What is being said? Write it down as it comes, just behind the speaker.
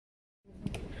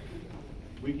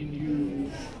We can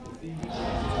use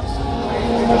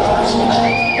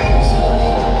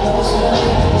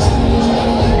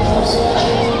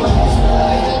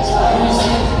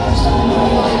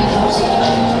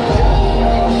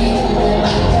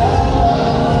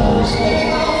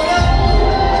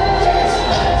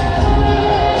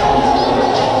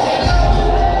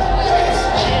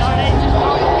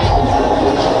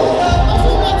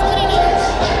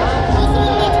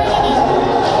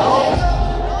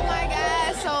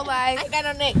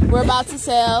we're about to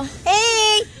sail.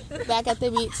 Hey! Back at the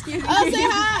beach. Oh, say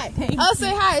hi! Oh, say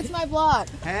hi. It's my vlog.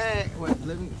 Hey! What,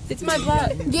 it's my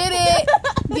vlog. Get it!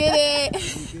 Get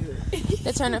it!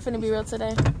 The turn up finna be real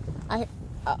today.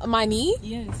 My knee?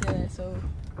 Yes, yeah, so.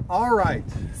 Alright.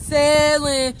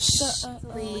 Sailing.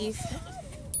 Please.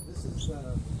 This is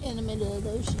in the middle of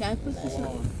the ocean. Can I put this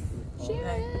on?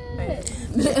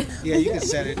 yeah, you can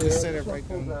set it. Just set it right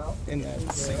in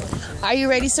that sink. Are you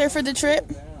ready, sir, for the trip?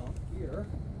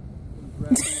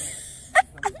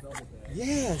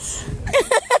 Yes.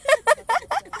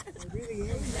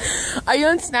 Are you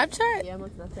on Snapchat? Yeah, I'm on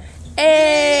Snapchat.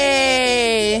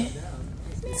 Hey!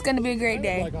 It's gonna be a great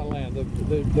day. like on land.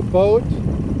 The boat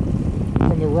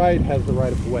from the right has the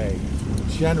right of way.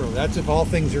 Generally, that's if all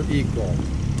things are equal.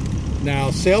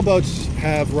 Now, sailboats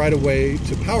have right of way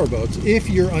to power boats if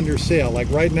you're under sail.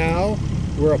 Like right now,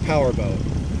 we're a power boat.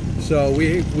 So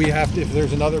we have to, if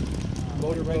there's another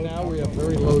motor right now, we have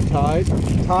very low tide.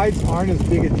 Tides aren't as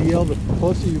big a deal. The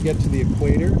closer you get to the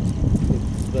equator,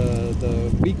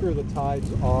 the weaker the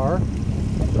tides are.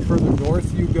 The further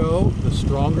north you go, the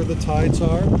stronger the tides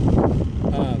are.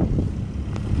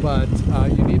 But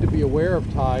you need to be aware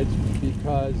of tides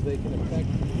because they can affect.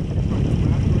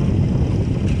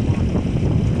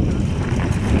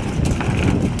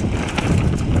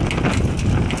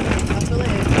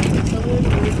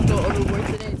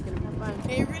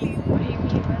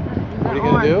 What are you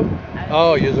gonna do?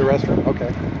 Oh, use the restroom.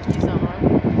 Okay.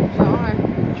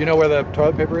 Do you know where the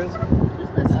toilet paper is? Do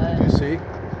you see?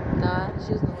 Nah,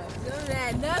 she's the way. Do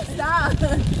that. No, stop. No.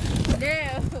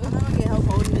 I'm gonna get help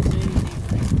holding this shit.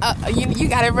 You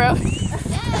got it, bro.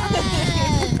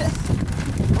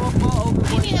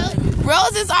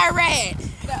 Roses are red.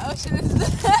 The ocean is.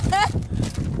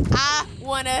 I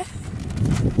wanna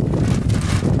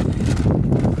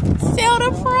sail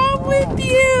the prom with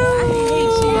you. I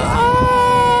hate you.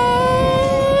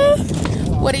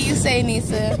 What do you say,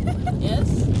 Nisa? Yes.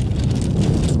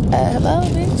 Hello,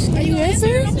 bitch. Are you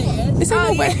answering? Yes. This ain't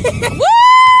nobody. Woo!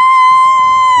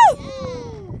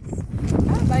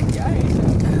 I like you. I hate you.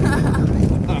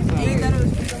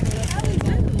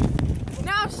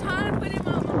 No, I was trying to put him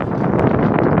on.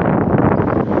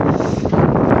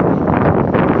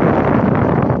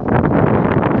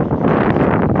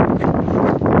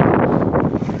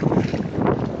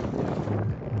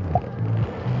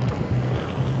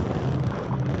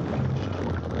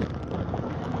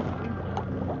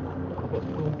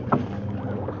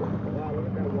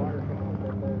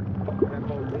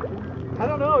 I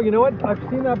don't know. You know what? I've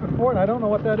seen that before, and I don't know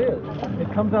what that is.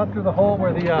 It comes out through the hole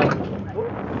where the.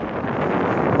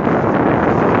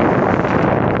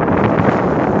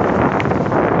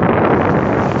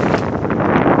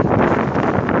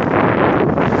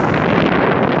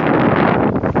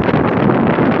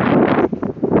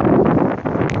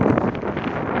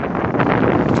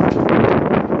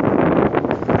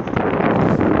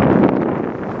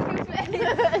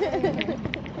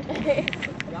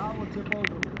 Y'all will tip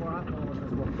over before I fall in this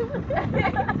one.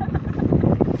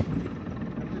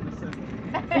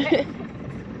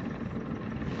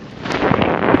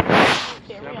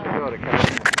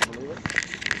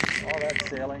 All that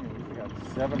sailing, we got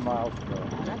 7 miles to go.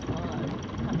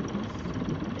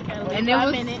 And it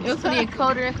was getting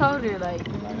colder and colder, like.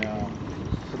 I know.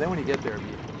 So then when you get there,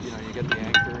 you know, you get the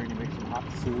anchor and you make some hot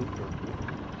soup or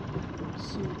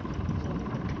soup.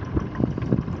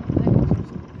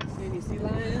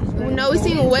 No, we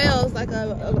seen whales, like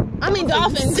I mean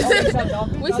dolphins.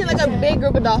 We seen like a big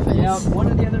group of dolphins. Yeah, one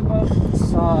of the other boats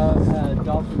saw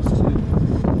dolphins too.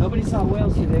 Nobody saw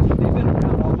whales today. They've been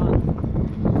around all month.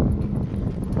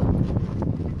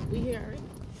 We here already.